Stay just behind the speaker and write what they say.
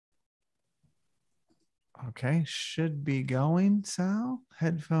Okay, should be going, Sal.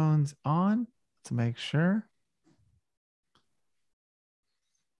 Headphones on to make sure.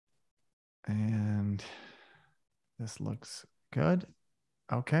 And this looks good.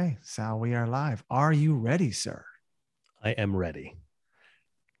 Okay, Sal, we are live. Are you ready, sir? I am ready.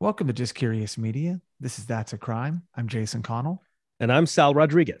 Welcome to Just Curious Media. This is That's a Crime. I'm Jason Connell. And I'm Sal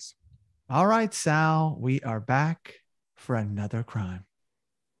Rodriguez. All right, Sal, we are back for another crime.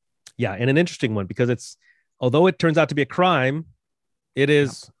 Yeah, and an interesting one because although it turns out to be a crime, it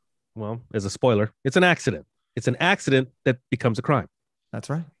is, well, as a spoiler, it's an accident. It's an accident that becomes a crime. That's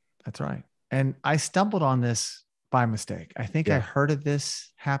right. That's right. And I stumbled on this by mistake. I think I heard of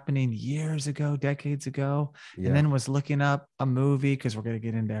this happening years ago, decades ago, and then was looking up a movie because we're going to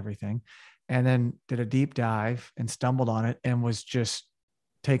get into everything, and then did a deep dive and stumbled on it and was just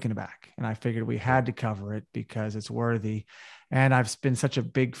taken aback. And I figured we had to cover it because it's worthy. And I've been such a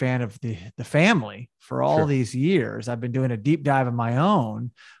big fan of the family for all these years. I've been doing a deep dive of my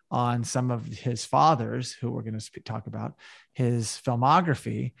own on some of his fathers, who we're going to talk about, his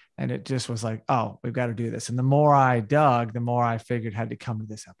filmography. And it just was like, oh, we've got to do this. And the more I dug, the more I figured had to come to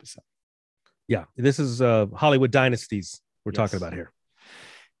this episode. Yeah, this is Hollywood dynasties we're talking about here.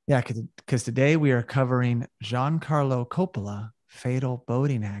 Yeah, because today we are covering Gian-Carlo Coppola, Fatal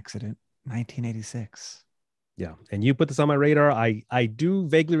Boating Accident, 1986. Yeah, and you put this on my radar. I do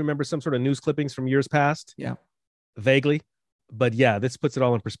vaguely remember some sort of news clippings from years past. Yeah, vaguely. But yeah, this puts it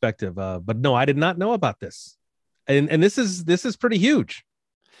all in perspective. But no, I did not know about this. And this is pretty huge.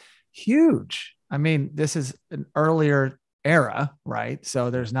 Huge. I mean, this is an earlier era, right? So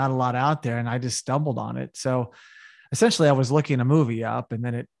there's not a lot out there, and I just stumbled on it. So essentially I was looking a movie up, and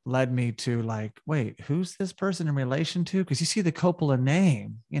then it led me to like, wait, who's this person in relation to? Because you see the Coppola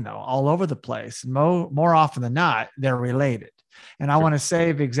name, all over the place. More often than not, they're related. And I want to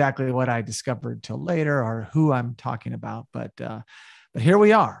save exactly what I discovered till later or who I'm talking about. But here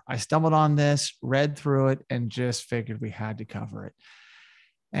we are. I stumbled on this, read through it, and just figured we had to cover it.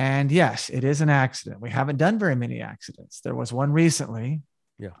 And yes, it is an accident. We haven't done very many accidents. There was one recently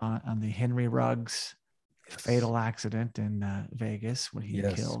on the Henry Ruggs fatal accident in Vegas when he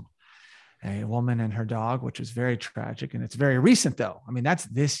killed a woman and her dog, which was very tragic. And it's very recent, though. I mean, that's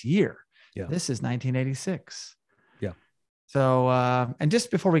this year. Yeah. This is 1986. Yeah. So, and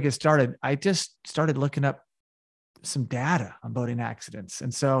just before we get started, I just started looking up some data on boating accidents.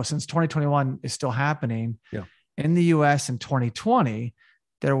 And so since 2021 is still happening in the US in 2020,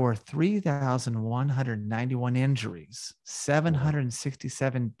 there were 3,191 injuries,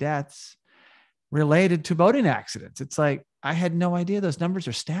 767 deaths related to boating accidents. It's like, I had no idea. Those numbers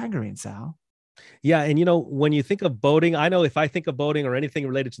are staggering, Sal. Yeah. And when you think of boating, I know if I think of boating or anything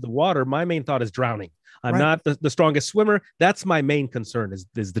related to the water, my main thought is drowning. I'm not the strongest swimmer. That's my main concern is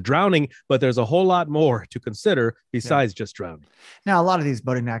the drowning, but there's a whole lot more to consider besides just drowning. Now, a lot of these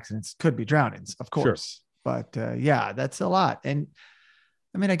boating accidents could be drownings, of course, but that's a lot. And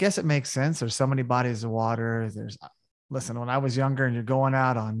I mean, I guess it makes sense. There's so many bodies of water. Listen, when I was younger and you're going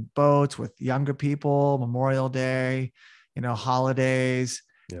out on boats with younger people, Memorial Day, holidays,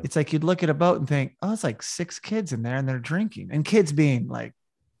 it's like you'd look at a boat and think, oh, it's like 6 kids in there and they're drinking. And kids being like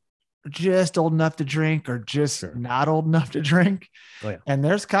just old enough to drink or just not old enough to drink. Oh, yeah. And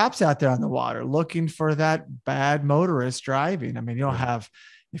there's cops out there on the water looking for that bad motorist driving. I mean,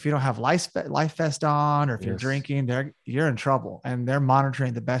 if you don't have life vest on, or if you're drinking, you're in trouble, and they're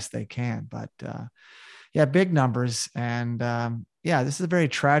monitoring the best they can. But big numbers. And this is a very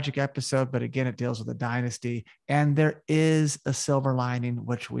tragic episode, but again, it deals with a dynasty, and there is a silver lining,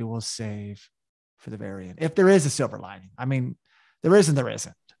 which we will save for the very end. If there is a silver lining, I mean, there isn't,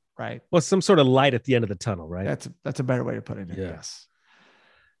 right? Well, some sort of light at the end of the tunnel, right? That's a better way to put it. Yes.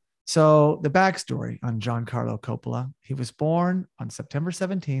 So the backstory on Gian-Carlo Coppola: he was born on September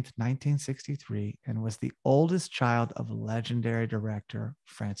 17th, 1963, and was the oldest child of legendary director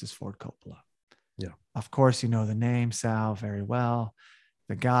Frances Ford Coppola. Yeah. Of course, you know the name, Sal, very well.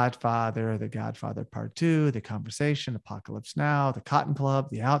 The Godfather, The Godfather Part 2, The Conversation, Apocalypse Now, The Cotton Club,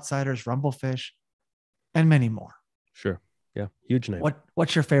 The Outsiders, Rumblefish, and many more. Sure. Yeah. Huge name.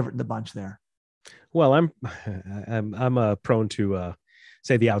 What's your favorite in the bunch there? Well, I'm prone to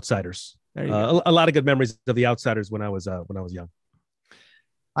say The Outsiders. There you go. A lot of good memories of The Outsiders when I was young.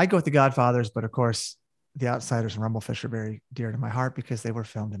 I go with The Godfathers, but of course, The Outsiders and Rumblefish are very dear to my heart because they were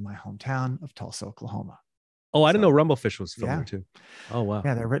filmed in my hometown of Tulsa, Oklahoma. Oh, I didn't know Rumblefish was filmed there too. Oh, wow.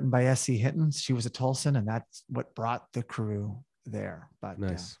 Yeah, they're written by S.C. Hinton. She was a Tulsan, and that's what brought the crew there. But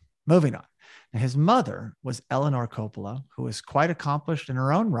nice. Moving on. Now, his mother was Eleanor Coppola, who was quite accomplished in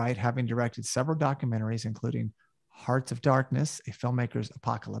her own right, having directed several documentaries, including Hearts of Darkness, A Filmmaker's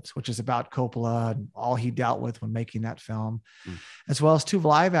Apocalypse, which is about Coppola and all he dealt with when making that film, as well as 2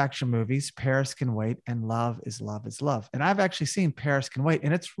 live action movies, Paris Can Wait and Love is Love is Love. And I've actually seen Paris Can Wait,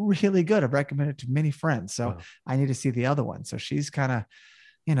 and it's really good. I've recommended it to many friends. So I need to see the other one. So she's kind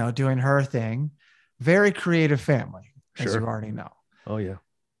of, doing her thing. Very creative family, as you already know. Oh, yeah.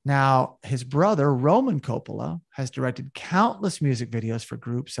 Now, his brother, Roman Coppola, has directed countless music videos for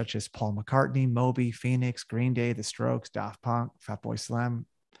groups such as Paul McCartney, Moby, Phoenix, Green Day, The Strokes, Daft Punk, Fatboy Slim,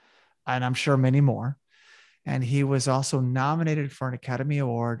 and I'm sure many more. And he was also nominated for an Academy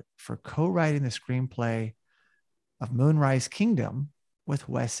Award for co-writing the screenplay of Moonrise Kingdom with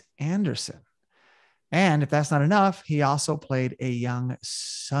Wes Anderson. And if that's not enough, he also played a young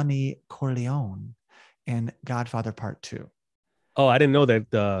Sonny Corleone in Godfather Part 2. Oh, I didn't know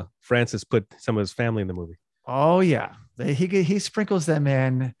that Francis put some of his family in the movie. Oh, yeah. He sprinkles them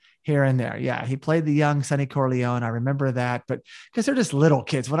in here and there. Yeah, he played the young Sonny Corleone. I remember that, but because they're just little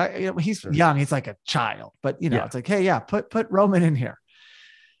kids. When he's young, he's like a child. But it's like, hey, yeah, put Roman in here.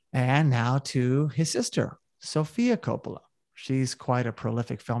 And now to his sister, Sofia Coppola. She's quite a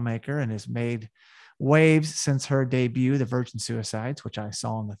prolific filmmaker and has made waves since her debut, The Virgin Suicides, which I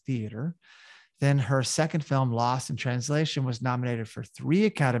saw in the theater. Then her second film, Lost in Translation, was nominated for 3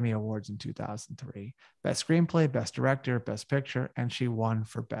 Academy Awards in 2003. Best Screenplay, Best Director, Best Picture, and she won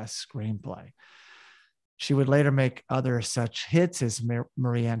for Best Screenplay. She would later make other such hits as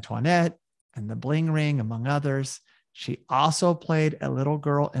Marie Antoinette and The Bling Ring, among others. She also played a little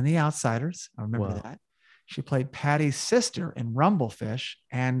girl in The Outsiders. I remember that. She played Patty's sister in Rumblefish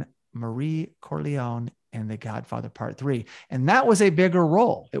and Marie Corleone in The Godfather Part 3. And that was a bigger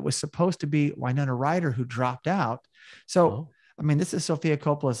role. It was supposed to be Winona Ryder, who dropped out. So, I mean, this is Sofia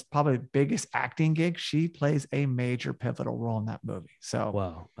Coppola's probably biggest acting gig. She plays a major pivotal role in that movie. So,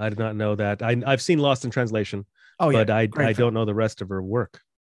 wow, I did not know that. I've seen Lost in Translation, but I don't know the rest of her work.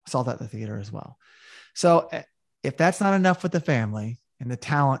 I saw that in the theater as well. So if that's not enough with the family and the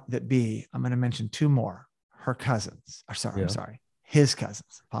talent that be, I'm going to mention 2 more. Her cousins. His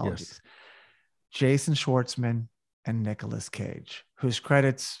cousins. Apologies. Yes. Jason Schwartzman and Nicolas Cage, whose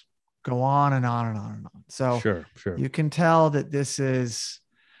credits go on and on and on and on. So sure. You can tell that this is,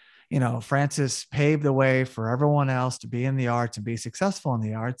 Francis paved the way for everyone else to be in the arts and be successful in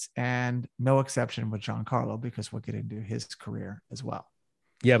the arts, and no exception with Gian-Carlo, because we'll get into his career as well.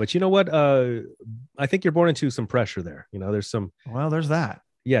 Yeah, but you know what? I think you're born into some pressure there. There's that.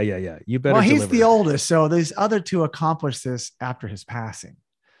 Yeah. You better. Well, he's the oldest, so these other 2 accomplished this after his passing.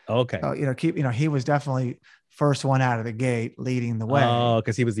 Okay. So, he was definitely first one out of the gate, leading the way. Oh,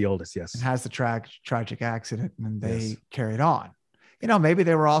 because he was the oldest, yes. And has the tragic accident, and they carried on. Maybe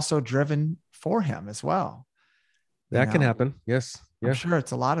they were also driven for him as well. That can happen. Yes. I'm sure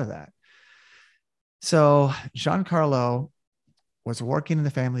it's a lot of that. So Gian-Carlo was working in the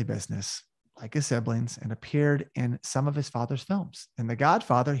family business like his siblings and appeared in some of his father's films. In The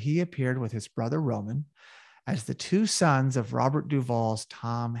Godfather, he appeared with his brother Roman as the 2 sons of Robert Duvall's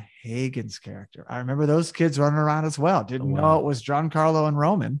Tom Hagen's character. I remember those kids running around as well. Didn't know it was Gian-Carlo and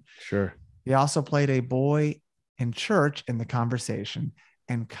Roman. Sure. He also played a boy in church in The Conversation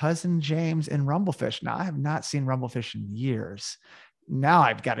and cousin James in Rumblefish. Now, I have not seen Rumblefish in years. Now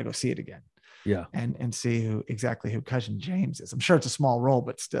I've got to go see it again. Yeah. And see exactly who cousin James is. I'm sure it's a small role,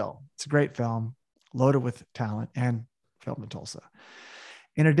 but still, it's a great film, loaded with talent, and filmed in Tulsa.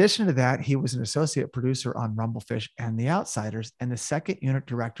 In addition to that, he was an associate producer on Rumblefish and The Outsiders, and the second unit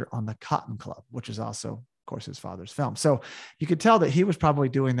director on The Cotton Club, which is also, of course, his father's film. So you could tell that he was probably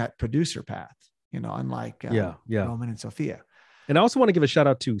doing that producer path, unlike Roman and Sofia. And I also want to give a shout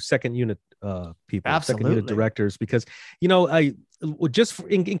out to second unit people, Absolutely. Second unit directors, because,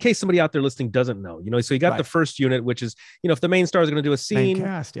 in case somebody out there listening doesn't know, so you got the first unit, which is, if the main star is going to do a scene,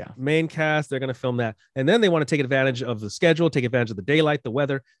 main cast, they're going to film that. And then they want to take advantage of the schedule, take advantage of the daylight, the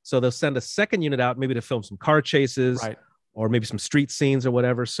weather. So they'll send a second unit out, maybe to film some car chases, or maybe some street scenes or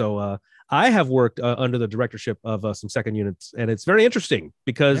whatever. So I have worked under the directorship of some second units, and it's very interesting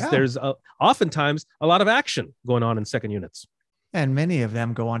because there's oftentimes a lot of action going on in second units. And many of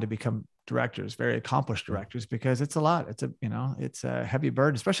them go on to become directors, very accomplished directors, because it's a lot. It's a heavy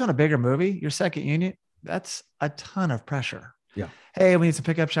burden, especially on a bigger movie. Your second unit, that's a ton of pressure. Yeah. Hey, we need some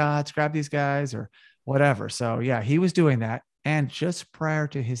pickup shots, grab these guys or whatever. So yeah, he was doing that. And just prior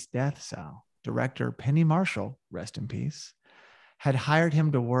to his death, Sal, director Penny Marshall, rest in peace, had hired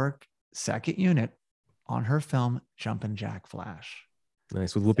him to work second unit on her film Jumpin' Jack Flash.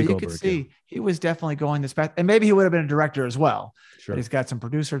 Nice, with Whoopi Goldberg. You could see he was definitely going this path, and maybe he would have been a director as well. Sure. But he's got some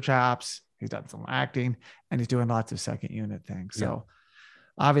producer chops. He's done some acting, and he's doing lots of second unit things. So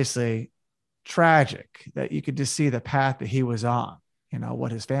obviously tragic that you could just see the path that he was on,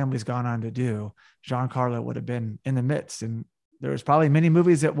 what his family's gone on to do. Giancarlo would have been in the midst. And there's probably many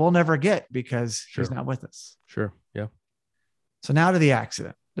movies that we'll never get because he's not with us. Sure. Yeah. So now to the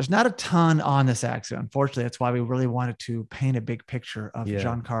accident. There's not a ton on this accident. Unfortunately, that's why we really wanted to paint a big picture of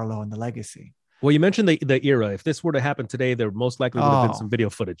Giancarlo and the legacy. Well, you mentioned the era. If this were to happen today, there most likely would have been some video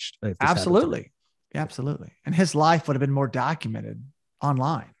footage. Absolutely. Absolutely. And his life would have been more documented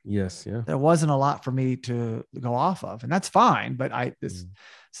online. Yes. Yeah. There wasn't a lot for me to go off of, and that's fine, but this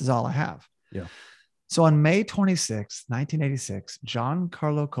is all I have. Yeah. So on May 26, 1986,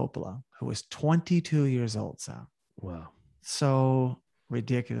 Gian-Carlo Coppola, who was 22 years old, wow. So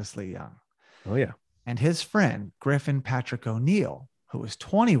ridiculously young. Oh, yeah. And his friend, Griffin Patrick O'Neal, who was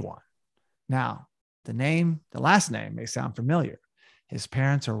 21. Now, the last name may sound familiar. His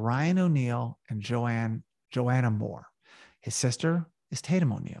parents are Ryan O'Neal and Joanna Moore. His sister is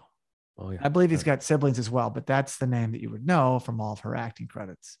Tatum O'Neal. Oh, yeah. I believe he's got siblings as well, but that's the name that you would know from all of her acting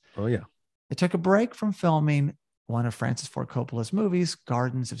credits. Oh, yeah. They took a break from filming one of Frances Ford Coppola's movies,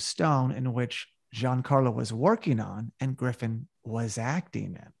 Gardens of Stone, in which Giancarlo was working on and Griffin was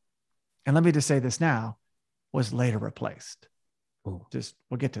acting in. And let me just say this now, was later replaced. Oh.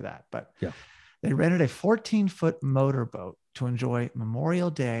 We'll get to that. But yeah, they rented a 14-foot motorboat to enjoy Memorial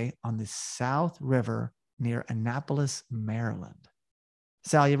Day on the South River near Annapolis, Maryland.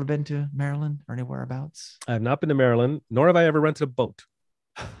 Sal, you ever been to Maryland or anywhere abouts? I have not been to Maryland, nor have I ever rented a boat.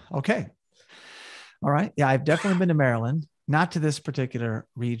 Okay. All right. Yeah, I've definitely been to Maryland, not to this particular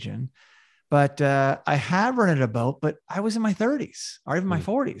region, but I have rented a boat, but I was in my 30s or even my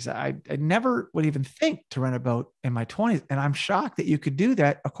 40s. I never would even think to rent a boat in my 20s. And I'm shocked that you could do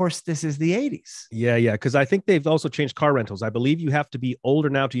that. Of course, this is the 80s. Yeah. Because I think they've also changed car rentals. I believe you have to be older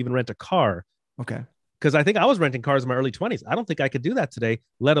now to even rent a car. Okay. Because I think I was renting cars in my early 20s. I don't think I could do that today,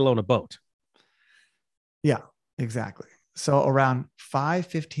 let alone a boat. Yeah, exactly. So around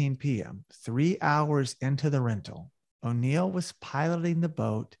 5:15 p.m., 3 hours into the rental, O'Neal was piloting the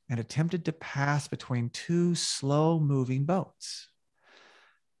boat and attempted to pass between two slow-moving boats.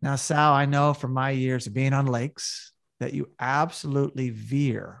 Now, Sal, I know from my years of being on lakes that you absolutely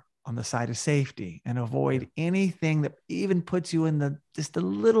veer on the side of safety and avoid anything that even puts you in just a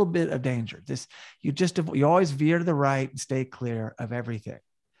little bit of danger. You always veer to the right and stay clear of everything.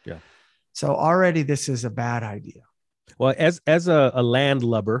 Yeah. So already this is a bad idea. Well, as a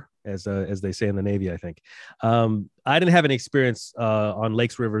landlubber, as they say in the Navy, I think, I didn't have any experience on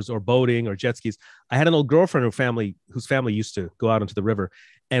lakes, rivers, or boating or jet skis. I had an old girlfriend whose family used to go out into the river.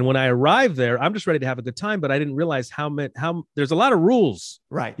 And when I arrived there, I'm just ready to have a good time, but I didn't realize how there's a lot of rules,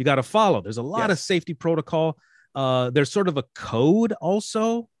 right? You got to follow. There's a lot of safety protocol. There's sort of a code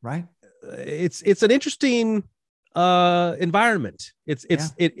also, right? It's an interesting environment.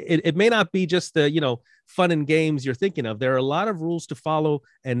 It may not be just the fun and games you're thinking of. There are a lot of rules to follow,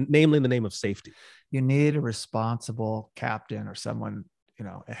 and namely in the name of safety. You need a responsible captain or someone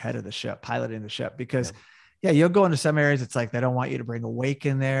ahead of the ship, piloting the ship, because you'll go into some areas. It's like they don't want you to bring a wake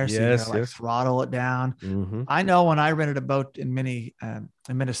in there, so you gotta throttle it down. Mm-hmm. I know when I rented a boat in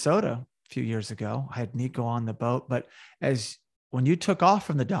Minnesota a few years ago, I had Nico on the boat, but when you took off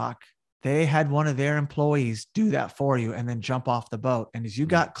from the dock, they had one of their employees do that for you and then jump off the boat. And as you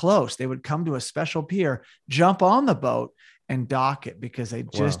got close, they would come to a special pier, jump on the boat and dock it, because they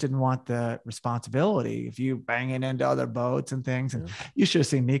just didn't want the responsibility of you banging into other boats and things. And you should have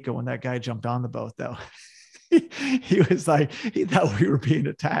seen Nico when that guy jumped on the boat, though. He was like, he thought we were being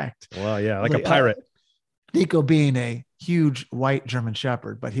attacked. Well, yeah, like a pirate. Nico being a huge white German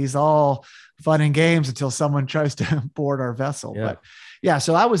Shepherd, but he's all fun and games until someone tries to board our vessel. Yeah. But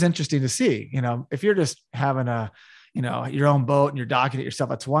so that was interesting to see. If you're just having your own boat and you're docking it yourself,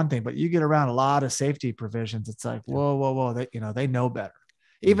 that's one thing. But you get around a lot of safety provisions. It's like, whoa. They know better.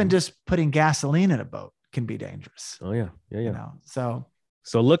 Even just putting gasoline in a boat can be dangerous. Oh yeah.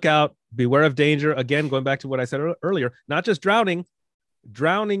 So look out, beware of danger. Again, going back to what I said earlier, not just drowning.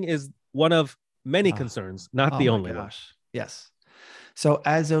 Drowning is one of many concerns, not the only one. Yes. So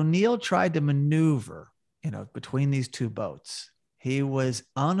as O'Neal tried to maneuver, between these two boats, he was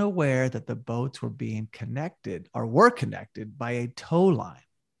unaware that the boats were being connected or were connected by a tow line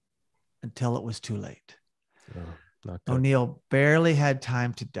until it was too late. O'Neal barely had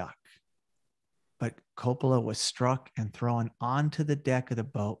time to duck, but Coppola was struck and thrown onto the deck of the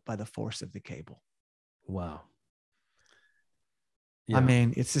boat by the force of the cable. Wow. Yeah, I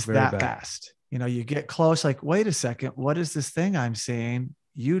mean, it's just that fast. You get close, like, wait a second, what is this thing I'm seeing?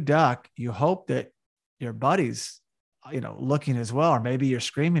 You duck, you hope that your buddy's, looking as well, or maybe you're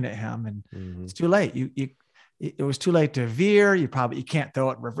screaming at him and it's too late. it was too late to veer. You can't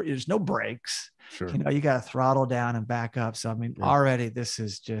throw it. There's no brakes. Sure. You got to throttle down and back up. So, I mean, already this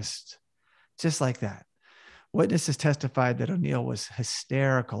is just like that. Witnesses testified that O'Neal was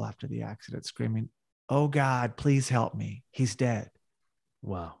hysterical after the accident, screaming, "Oh God, please help me. He's dead."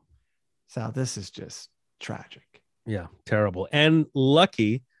 Wow. So this is just tragic. Yeah. Terrible. And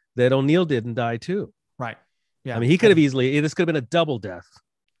lucky that O'Neal didn't die too. Right. Yeah. I mean, he could have this could have been a double death.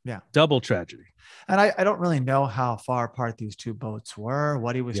 Yeah. Double tragedy. And I don't really know how far apart these two boats were,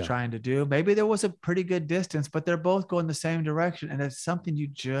 what he was trying to do. Maybe there was a pretty good distance, but they're both going the same direction. And it's something you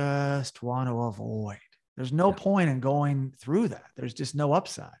just want to avoid. There's no point in going through that. There's just no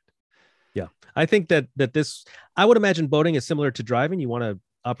upside. Yeah. I think that I would imagine boating is similar to driving. You want to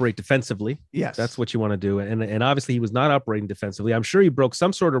operate defensively. Yes. That's what you want to do. And obviously he was not operating defensively. I'm sure he broke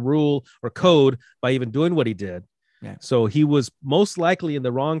some sort of rule or code by even doing what he did. Yeah. So he was most likely in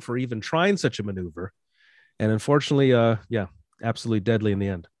the wrong for even trying such a maneuver. And unfortunately, absolutely deadly in the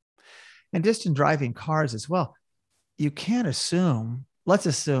end. And just in driving cars as well, you can't assume, let's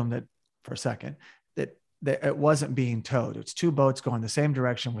assume that for a second, that it wasn't being towed. It's two boats going the same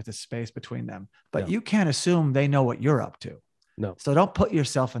direction with a space between them. But you can't assume they know what you're up to. No. So don't put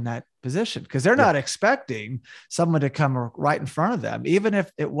yourself in that position because they're not expecting someone to come right in front of them. Even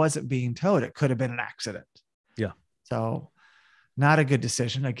if it wasn't being towed, it could have been an accident. Yeah. So not a good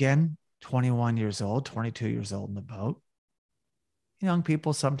decision. Again, 21 years old, 22 years old in the boat. Young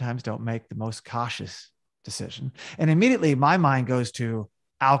people sometimes don't make the most cautious decision. And immediately my mind goes to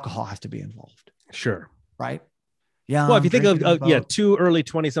alcohol has to be involved. Sure. Right. Yeah. Well, if you think of, two early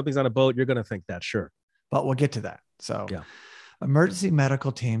 20 somethings on a boat, you're going to think that. Sure. But we'll get to that. So emergency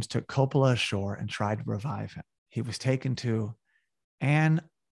medical teams took Coppola ashore and tried to revive him. He was taken to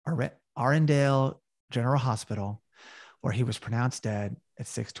Arundel General Hospital, where he was pronounced dead at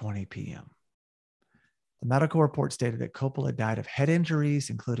 6:20 p.m. The medical report stated that Coppola died of head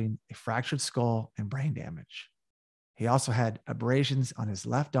injuries, including a fractured skull and brain damage. He also had abrasions on his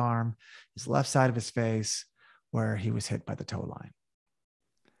left arm, his left side of his face, where he was hit by the tow line.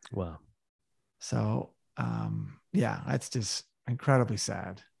 Wow. So, that's just incredibly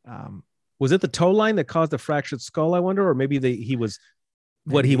sad. Was it the tow line that caused the fractured skull, I wonder? Or maybe he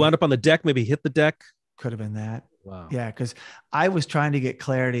wound up on the deck, maybe hit the deck? Could have been that. Wow. Yeah, because I was trying to get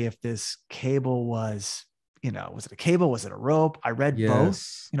clarity if this cable was, was it a cable? Was it a rope? I read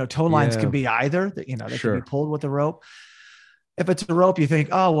both. Tow lines can be either. They can be pulled with a rope. If it's a rope, you think,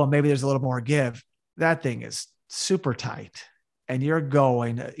 oh, well, maybe there's a little more give. That thing is super tight. And you're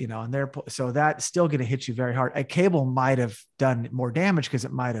going, and so that's still going to hit you very hard. A cable might have done more damage because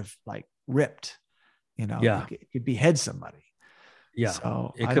it might have ripped, it could behead somebody. Yeah.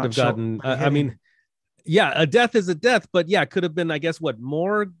 So it could have gotten, a death is a death, but it could have been, I guess,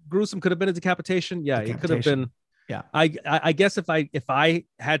 more gruesome could have been a decapitation. Yeah. It could have been. Yeah. I guess if I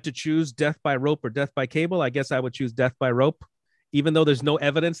had to choose death by rope or death by cable, I guess I would choose death by rope. Even though there's no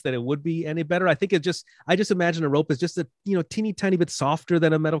evidence that it would be any better. I think I just imagine a rope is just a, teeny tiny bit softer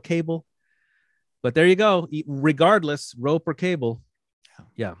than a metal cable. But there you go. Regardless, rope or cable.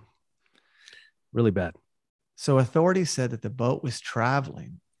 Yeah. Really bad. So authorities said that the boat was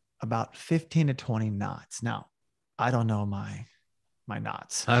traveling about 15 to 20 knots. Now, I don't know my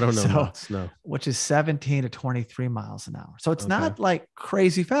knots. I don't know knots, no. Which is 17 to 23 miles an hour. So it's not like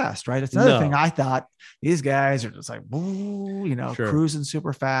crazy fast, right? It's another thing I thought these guys are just like, cruising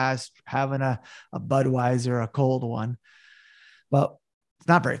super fast, having a Budweiser, a cold one. But it's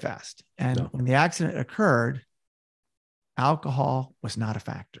not very fast. And when the accident occurred, alcohol was not a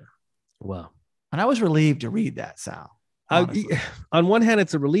factor. Wow. And I was relieved to read that, Sal. On one hand,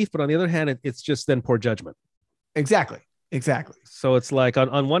 it's a relief, but on the other hand, it's just then poor judgment. Exactly. So it's like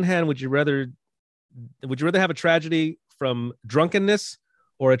on one hand, would you rather have a tragedy from drunkenness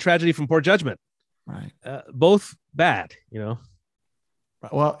or a tragedy from poor judgment? Right. Both bad,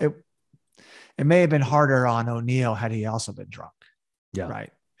 Well, it may have been harder on O'Neal had he also been drunk. Yeah.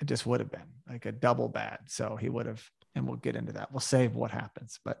 Right. It just would have been like a double bad. So he would have, and we'll get into that. We'll save what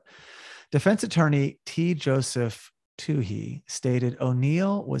happens. But defense attorney T. Joseph Toohey stated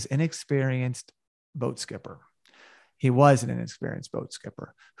O'Neal was inexperienced boat skipper. He was an inexperienced boat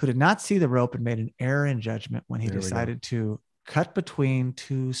skipper who did not see the rope and made an error in judgment when he decided to cut between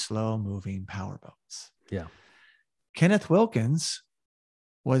two slow-moving powerboats. Yeah. Kenneth Wilkins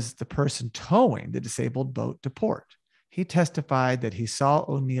was the person towing the disabled boat to port. He testified that he saw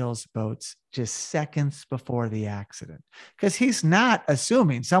O'Neal's boats just seconds before the accident because he's not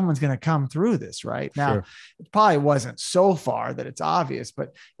assuming someone's going to come through this right now. It probably wasn't so far that it's obvious, but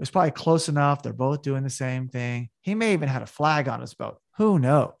it was probably close enough. They're both doing the same thing. He may even had a flag on his boat. Who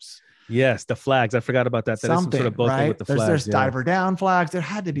knows? Yes, the flags. I forgot about that. That is some sort of boating right? with the There's flags. diver down flags. There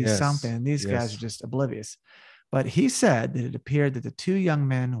had to be something. And these guys Yes. are just oblivious. But he said that it appeared that the two young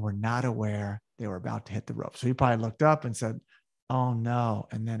men were not aware they were about to hit the rope. So he probably looked up and said, "Oh no!"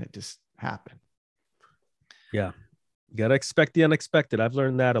 And then it just happened. Yeah, you gotta expect the unexpected. I've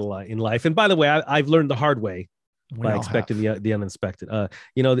learned that a lot in life. And by the way, I've learned the hard way by expecting the unexpected.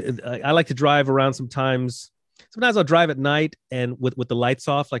 I like to drive around sometimes. Sometimes I'll drive at night and with the lights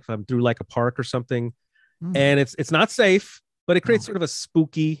off, like if I'm through like a park or something, and it's not safe, but it creates sort of a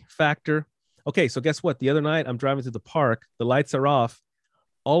spooky factor. Okay, so guess what? The other night I'm driving through the park, the lights are off.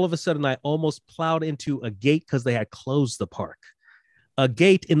 All of a sudden, I almost plowed into a gate because they had closed the park. A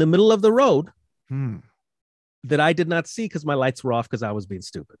gate in the middle of the road that I did not see because my lights were off because I was being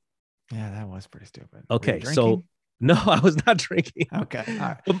stupid. Yeah, that was pretty stupid. Okay, so no, I was not drinking. Okay, all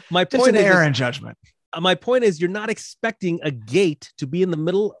right. But my Just point an is, error in judgment. My point is, you're not expecting a gate to be in the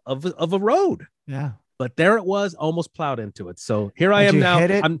middle of a road. Yeah, but there it was, almost plowed into it. So here I am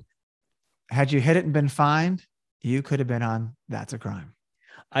now. Had you hit it and been fined, you could have been on That's a Crime.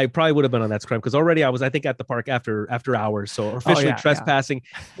 I probably would have been on That's a Crime because already I was, I think, at the park after hours. So officially trespassing.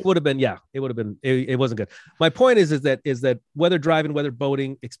 It would have been, it wasn't good. My point is that whether driving, whether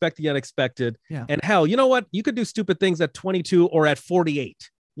boating, expect the unexpected. Yeah. And hell, you know what? You could do stupid things at 22 or at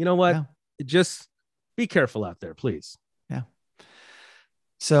 48. You know what? Yeah. Just be careful out there, please. Yeah.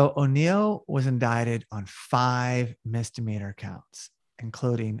 So O'Neal was indicted on 5 misdemeanor counts,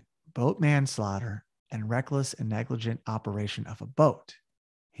 including boat manslaughter and reckless and negligent operation of a boat.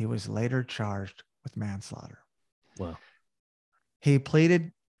 He was later charged with manslaughter. Wow. He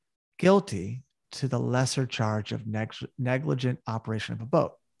pleaded guilty to the lesser charge of negligent operation of a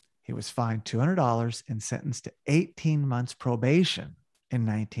boat. He was fined $200 and sentenced to 18 months probation in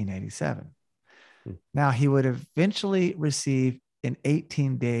 1987. Now, he would eventually receive an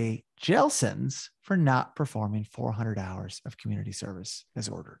 18-day jail sentence for not performing 400 hours of community service as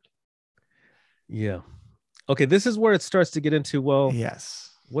ordered. Yeah. Okay, this is where it starts to get into, well, yes,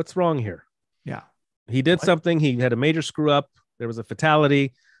 what's wrong here? Yeah. He did something. He had a major screw up. There was a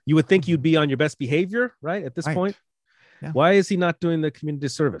fatality. You would think you'd be on your best behavior, right? At this point. Yeah. Why is he not doing the community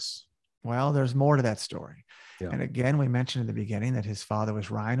service? Well, there's more to that story. Yeah. And again, we mentioned at the beginning that his father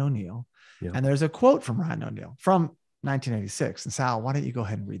was Ryan O'Neal. Yeah. And there's a quote from Ryan O'Neal from 1986. And Sal, why don't you go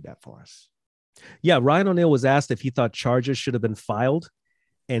ahead and read that for us? Yeah. Ryan O'Neal was asked if he thought charges should have been filed.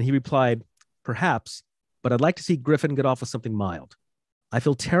 And he replied, perhaps, but I'd like to see Griffin get off with something mild. I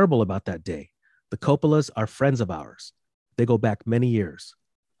feel terrible about that day. The Coppolas are friends of ours. They go back many years.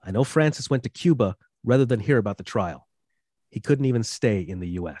 I know Frances went to Cuba rather than hear about the trial. He couldn't even stay in the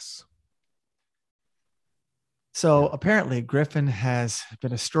U.S. So apparently Griffin has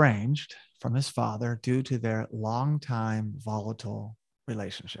been estranged from his father due to their longtime volatile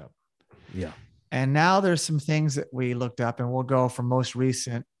relationship. Yeah. And now there's some things that we looked up, and we'll go from most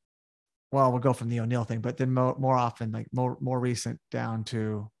recent. Well, we'll go from the O'Neal thing, but then more often, like more recent down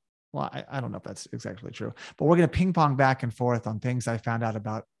to, well, I don't know if that's exactly true, but we're going to ping pong back and forth on things I found out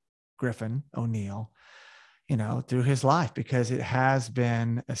about Griffin O'Neal, through his life, because it has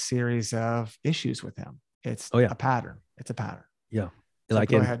been a series of issues with him. It's a pattern. It's a pattern. Yeah. So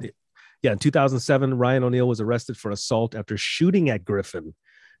like in 2007, Ryan O'Neal was arrested for assault after shooting at Griffin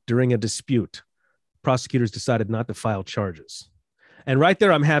during a dispute. Prosecutors decided not to file charges. And right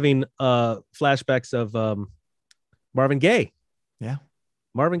there, I'm having flashbacks of Marvin Gaye. Yeah.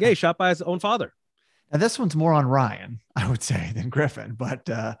 Marvin Gaye shot by his own father. Now, this one's more on Ryan, I would say, than Griffin. But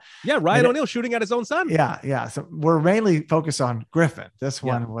Ryan O'Neal shooting at his own son. Yeah. So we're mainly focused on Griffin. This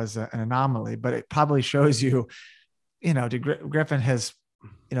one was an anomaly, but it probably shows you, Griffin has,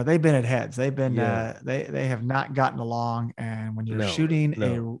 they've been at heads. They've been, they have not gotten along. And when you're shooting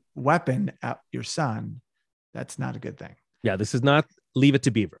a weapon at your son, that's not a good thing. Yeah, this is not Leave It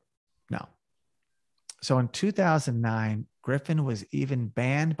to Beaver. No. So in 2009, Griffin was even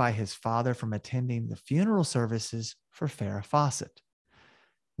banned by his father from attending the funeral services for Farrah Fawcett.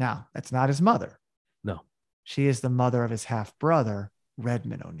 Now, that's not his mother. No. She is the mother of his half-brother,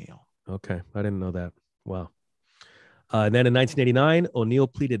 Redmond O'Neal. Okay, I didn't know that. Wow. And then in 1989, O'Neal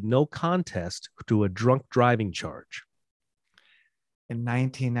pleaded no contest to a drunk driving charge. In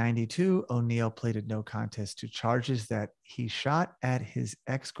 1992, O'Neal pleaded no contest to charges that he shot at his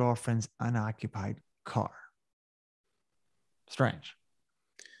ex-girlfriend's unoccupied car. Strange.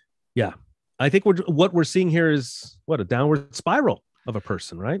 Yeah. I think what we're seeing here is a downward spiral of a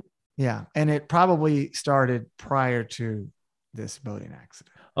person, right? Yeah. And it probably started prior to this boating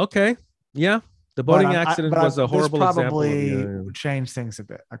accident. Okay. Yeah. The boating accident was a horrible example. Probably changed things a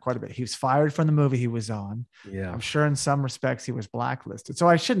bit, quite a bit. He was fired from the movie he was on. Yeah. I'm sure in some respects he was blacklisted. So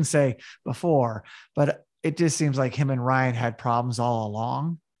I shouldn't say before, but it just seems like him and Ryan had problems all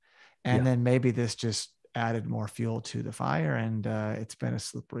along. And then maybe this just added more fuel to the fire, and it's been a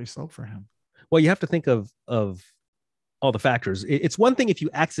slippery slope for him. Well, you have to think of all the factors. It's one thing if you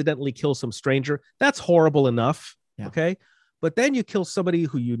accidentally kill some stranger. That's horrible enough. Yeah. Okay. But then you kill somebody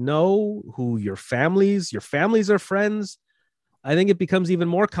who you know, who your families are friends. I think it becomes even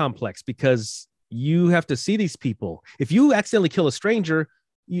more complex because you have to see these people. If you accidentally kill a stranger,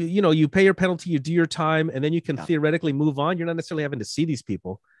 you pay your penalty, you do your time, and then you can theoretically move on. You're not necessarily having to see these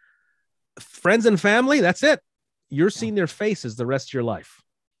people. Friends and family, that's it. You're seeing their faces the rest of your life.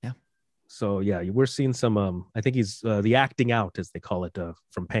 Yeah. So yeah, we're seeing some, I think he's the acting out, as they call it,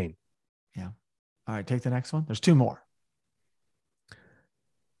 from pain. Yeah. All right, take the next one. There's two more.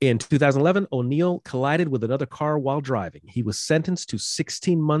 In 2011, O'Neal collided with another car while driving. He was sentenced to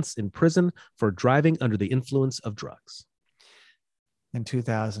 16 months in prison for driving under the influence of drugs. In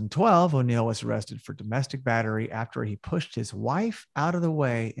 2012, O'Neal was arrested for domestic battery after he pushed his wife out of the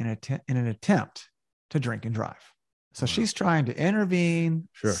way in an attempt to drink and drive. So she's trying to intervene,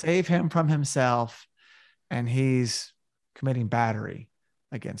 save him from himself, and he's committing battery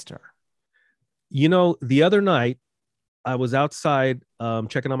against her. The other night, I was outside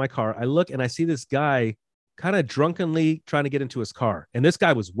checking on my car. I look and I see this guy kind of drunkenly trying to get into his car. And this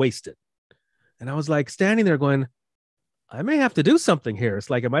guy was wasted. And I was like standing there going, I may have to do something here.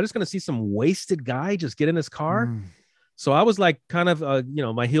 It's like, am I just going to see some wasted guy just get in his car? So I was like, kind of,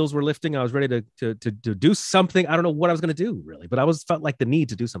 my heels were lifting. I was ready to do something. I don't know what I was going to do really, but felt like the need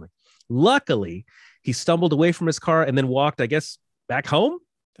to do something. Luckily, he stumbled away from his car and then walked, I guess, back home.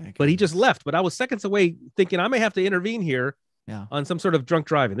 But he just left. But I was seconds away thinking I may have to intervene here on some sort of drunk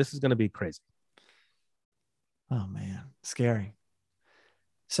driving. This is going to be crazy. Oh, man. Scary.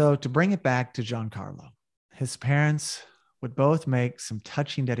 So to bring it back to Gian-Carlo, his parents would both make some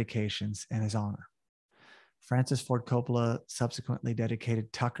touching dedications in his honor. Frances Ford Coppola subsequently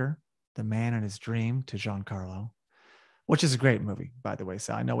dedicated Tucker, the man in his dream, to Gian-Carlo, which is a great movie, by the way.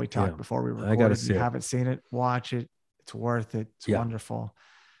 So I know we talked before we recorded. If you haven't seen it, watch it. It's worth it. It's wonderful.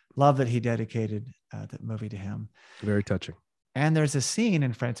 Love that he dedicated that movie to him. Very touching. And there's a scene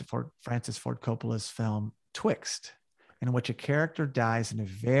in Frances Ford Coppola's film Twixt, in which a character dies in a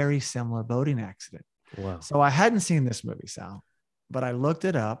very similar boating accident. Wow. So I hadn't seen this movie, Sal, but I looked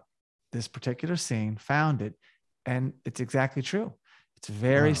it up, this particular scene, found it, and it's exactly true. It's a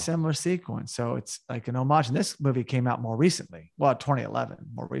very similar sequence. So it's like an homage. And this movie came out more recently. Well, 2011,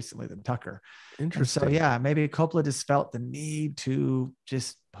 more recently than Tucker. Interesting. And so, maybe Coppola just felt the need to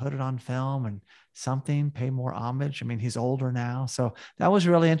just put it on film and pay more homage. I mean, he's older now. So that was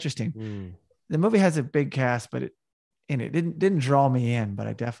really interesting. The movie has a big cast, but it didn't draw me in, but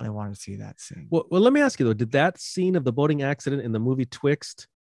I definitely wanted to see that scene. Well, let me ask you though, did that scene of the boating accident in the movie Twixt,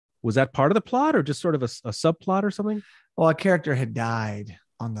 was that part of the plot or just sort of a subplot or something? Well, a character had died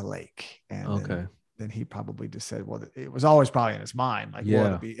on the lake, and then he probably just said, well, it was always probably in his mind, like,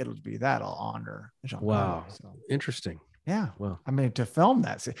 well, it'll be that I'll honor Gian-Carlo. Wow. So, interesting. Yeah. Well, I mean, to film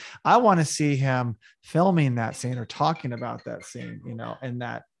that scene, I want to see him filming that scene or talking about that scene, in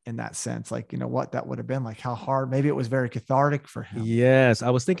that sense, like, what that would have been like, how hard, maybe it was very cathartic for him. Yes. I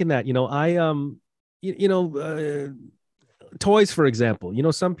was thinking that, toys, for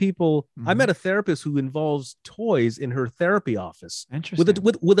example, some people, I met a therapist who involves toys in her therapy office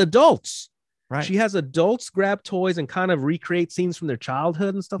with adults. Right. She has adults grab toys and kind of recreate scenes from their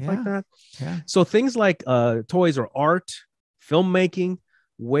childhood and stuff like that. Yeah. So things like toys or art, filmmaking,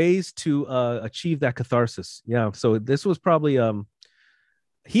 ways to achieve that catharsis. Yeah. So this was probably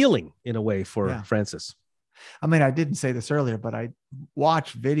healing in a way for Frances. I mean, I didn't say this earlier, but I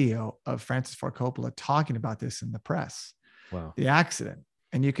watched video of Frances Ford Coppola talking about this in the press. Wow. The accident.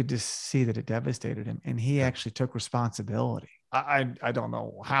 And you could just see that it devastated him. And he actually took responsibility. I don't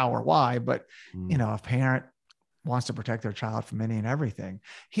know how or why, but a parent wants to protect their child from any and everything.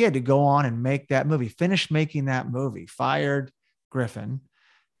 He had to go on and make that movie, finish making that movie, fired Griffin,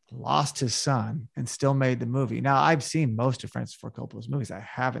 lost his son, and still made the movie. Now, I've seen most of Francis Ford Coppola's movies. I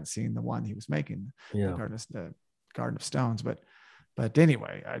haven't seen the one he was making, the Garden of Stones. But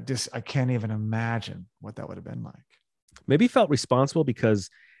anyway, I can't even imagine what that would have been like. Maybe he felt responsible because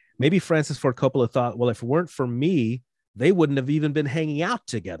maybe Francis Ford Coppola thought, well, if it weren't for me, they wouldn't have even been hanging out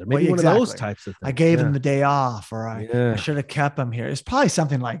together. Maybe one of those types of things. I gave him the day off, or I should have kept him here. It's probably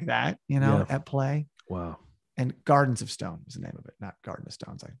something like that, at play. Wow. And Gardens of Stone is the name of it, not Garden of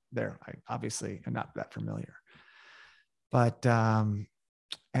Stones. I obviously am not that familiar. But and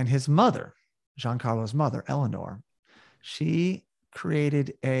his mother, Giancarlo's mother, Eleanor, she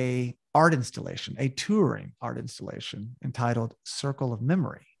created a touring art installation entitled Circle of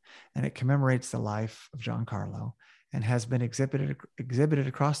Memory. And it commemorates the life of Giancarlo and has been exhibited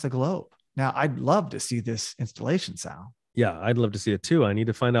across the globe. Now, I'd love to see this installation, Sal. Yeah, I'd love to see it too. I need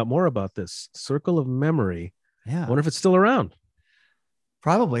to find out more about this Circle of Memory. Yeah. I wonder if it's still around.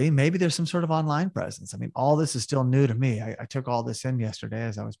 Probably. Maybe there's some sort of online presence. I mean, all this is still new to me. I took all this in yesterday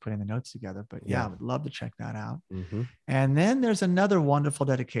as I was putting the notes together, but yeah, I would love to check that out. Mm-hmm. And then there's another wonderful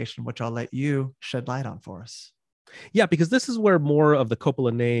dedication, which I'll let you shed light on for us. Yeah, because this is where more of the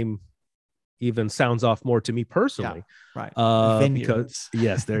Coppola name even sounds off more to me personally. Yeah, right. Because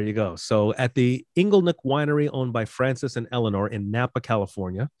yes, there you go. So at the Inglenook Winery owned by Frances and Eleanor in Napa,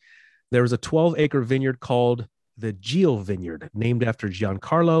 California, there was a 12-acre vineyard called the Gio Vineyard, named after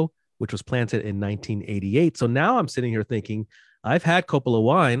Giancarlo, which was planted in 1988. So now I'm sitting here thinking, I've had Coppola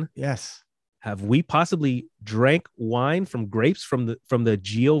wine. Yes. Have we possibly drank wine from grapes from the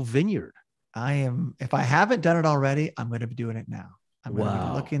Gio Vineyard? If I haven't done it already, I'm going to be doing it now. I'm going to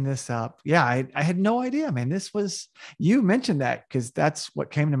be looking this up. Yeah, I had no idea, man. You mentioned that because that's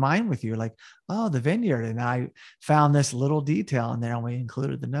what came to mind with you. Like, oh, the vineyard. And I found this little detail in there and we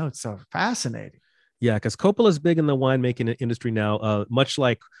included the notes. So fascinating. Yeah, because Coppola is big in the winemaking industry now, much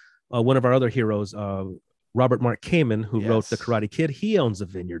like one of our other heroes, Robert Mark Kamen, who wrote The Karate Kid. He owns a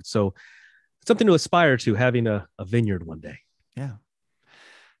vineyard. So it's something to aspire to, having a vineyard one day. Yeah.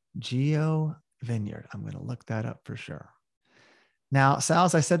 Gio Vineyard. I'm going to look that up for sure. Now, Sal,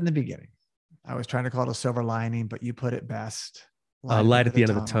 as I said in the beginning, I was trying to call it a silver lining, but you put it best. Light at the end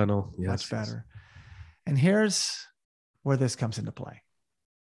of the tunnel. Yes. Much better. And here's where this comes into play.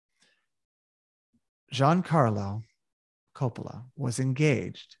 Gian-Carlo Coppola was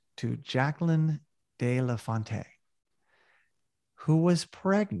engaged to Jacqueline de la Fonte, who was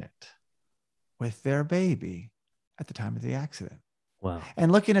pregnant with their baby at the time of the accident. Wow.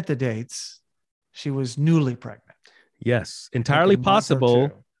 And looking at the dates, she was newly pregnant. Yes, entirely possible.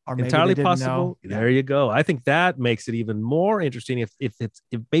 Or maybe entirely they didn't possible. know. There you go. I think that makes it even more interesting if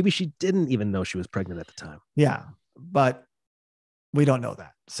maybe she didn't even know she was pregnant at the time. Yeah, but we don't know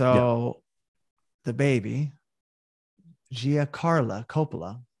that. So the baby, Gian-Carlo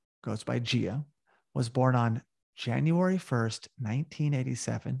Coppola, goes by Gia, was born on January 1st,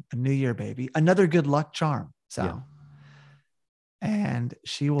 1987, a New Year baby, another good luck charm. So, and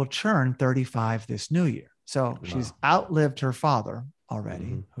she will turn 35 this New Year. So she's outlived her father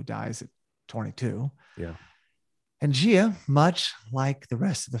already, who dies at 22. Yeah. And Gia, much like the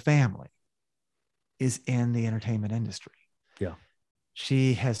rest of the family, is in the entertainment industry. Yeah.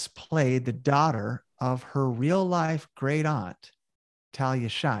 She has played the daughter of her real life great aunt, Talia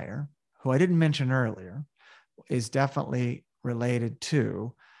Shire, who I didn't mention earlier, is definitely related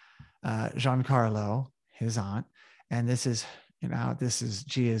to Giancarlo, his aunt. And this is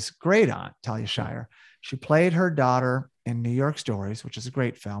Gia's great aunt, Talia Shire. She played her daughter in New York Stories, which is a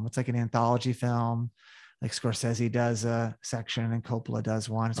great film. It's like an anthology film. Like Scorsese does a section and Coppola does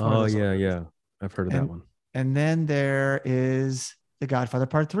one. It's one of those yeah. I've heard of that one. And then there is The Godfather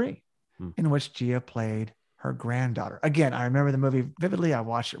Part 3, in which Gia played her granddaughter. Again, I remember the movie vividly. I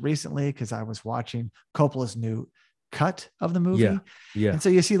watched it recently because I was watching Coppola's new cut of the movie. Yeah. And so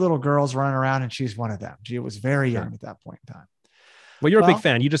you see little girls running around and she's one of them. Gia was very young at that point in time. Well, you're a big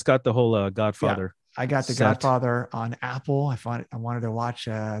fan. You just got the whole Godfather. I got the Godfather on Apple. I wanted to watch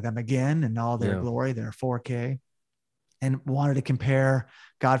them again in all their glory, their 4K, and wanted to compare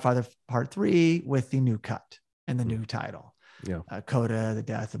Godfather Part 3 with the new cut and the new title. Yeah. Coda, the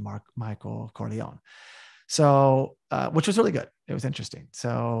death of Michael Corleone. So, which was really good. It was interesting.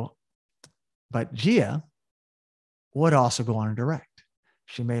 So, but Gia would also go on and direct.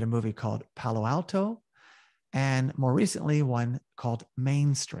 She made a movie called Palo Alto and more recently one called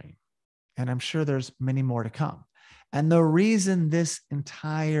Mainstream. And I'm sure there's many more to come. And the reason this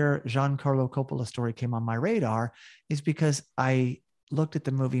entire Gian-Carlo Coppola story came on my radar is because I looked at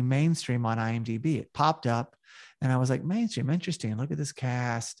the movie Mainstream on IMDb. It popped up and I was like, Mainstream, interesting. Look at this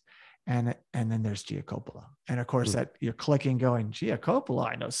cast. And then there's Gia Coppola. And of course that you're clicking going, Gia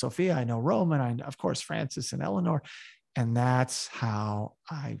Coppola, I know Sophia, I know Roman, I know, of course, Frances and Eleanor. And that's how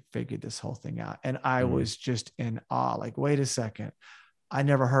I figured this whole thing out. And I was just in awe, like, wait a second. I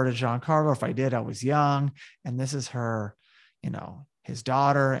never heard of Giancarlo. If I did, I was young. And this is her, his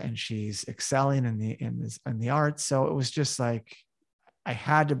daughter, and she's excelling in the arts. So it was just like, I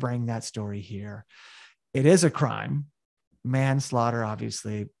had to bring that story here. It is a crime, manslaughter,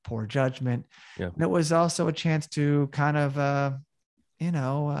 obviously, poor judgment. Yeah. And it was also a chance to kind of,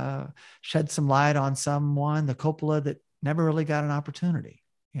 shed some light on someone, the Coppola, that never really got an opportunity,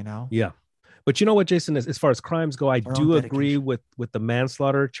 Yeah. But you know what, Jason, as far as crimes go, I Our own do agree dedication. with the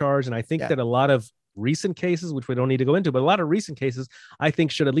manslaughter charge. And I think that a lot of recent cases, which we don't need to go into, but a lot of recent cases, I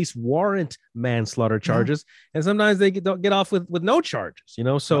think should at least warrant manslaughter charges. And sometimes they don't get off with no charges, you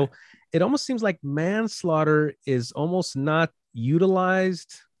know? So it almost seems like manslaughter is almost not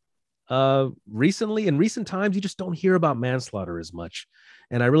utilized recently. In recent times, you just don't hear about manslaughter as much.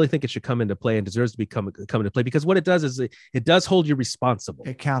 And I really think it should come into play and deserves to come into play, because what it does is it does hold you responsible.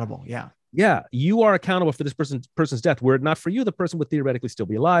 Accountable. Yeah. Yeah, you are accountable for this person's death. Were it not for you, the person would theoretically still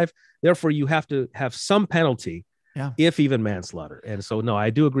be alive. Therefore, you have to have some penalty, if even manslaughter. And so, no, I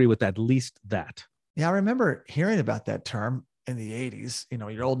do agree with at least that. Yeah, I remember hearing about that term in the 80s. You know,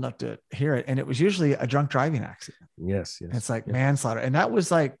 you're old enough to hear it. And it was usually a drunk driving accident. Yes. It's like manslaughter. And that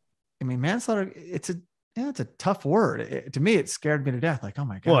was like, I mean, manslaughter, it's a tough word. To me, it scared me to death. Like, oh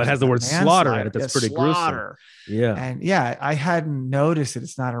my God. Well, it has the word slaughter in it. That's pretty gruesome. Yeah. And yeah, I hadn't noticed it.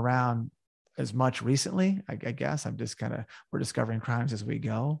 It's not around as much recently. I guess we're discovering crimes as we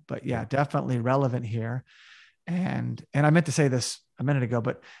go, but yeah, definitely relevant here. And I meant to say this a minute ago,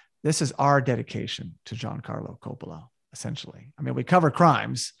 but this is our dedication to Gian-Carlo Coppola, essentially. I mean, we cover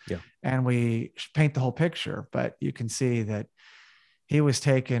crimes and we paint the whole picture, but you can see that he was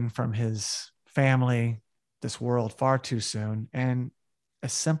taken from his family, this world, far too soon. And a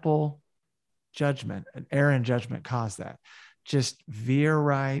simple judgment, an error in judgment, caused that. Just veer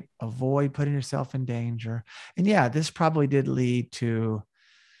right, avoid putting yourself in danger. And yeah, this probably did lead to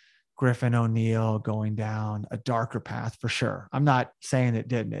Griffin O'Neal going down a darker path for sure. I'm not saying it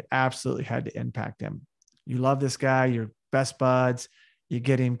didn't. It absolutely had to impact him. You love this guy, you're best buds, you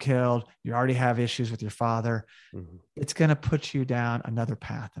get him killed, you already have issues with your father. Mm-hmm. It's going to put you down another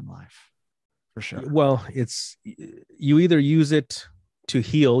path in life for sure. Well, you either use it to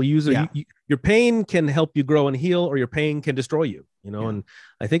heal, your pain can help you grow and heal, or your pain can destroy you, you know? And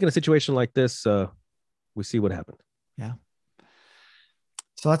I think in a situation like this, we see what happened. Yeah.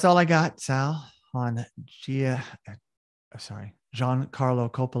 So that's all I got, Sal, on Gian-Carlo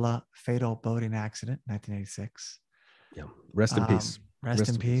Coppola, fatal boating accident, 1986. Yeah. Rest in peace. Rest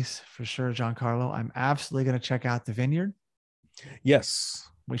in peace for sure, Gian-Carlo. I'm absolutely going to check out The Vineyard. Yes.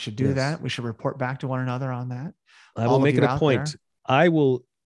 We should do that. We should report back to one another on that. I will make it a point. There. I will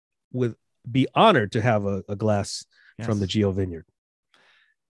be honored to have a glass from the Geo Vineyard.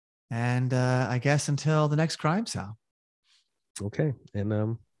 And I guess until the next crime, Sal. Okay. And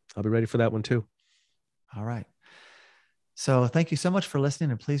I'll be ready for that one too. All right. So thank you so much for listening,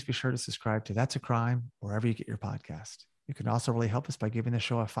 and please be sure to subscribe to That's a Crime wherever you get your podcast. You can also really help us by giving the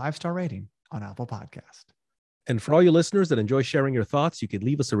show a 5-star rating on Apple Podcast. And for all you listeners that enjoy sharing your thoughts, you could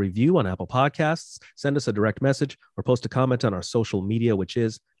leave us a review on Apple Podcasts, send us a direct message, or post a comment on our social media, which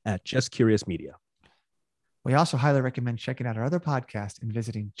is @justcuriousmedia. We also highly recommend checking out our other podcast and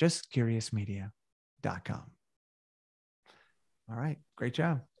visiting justcuriousmedia.com. All right. Great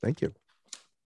job. Thank you.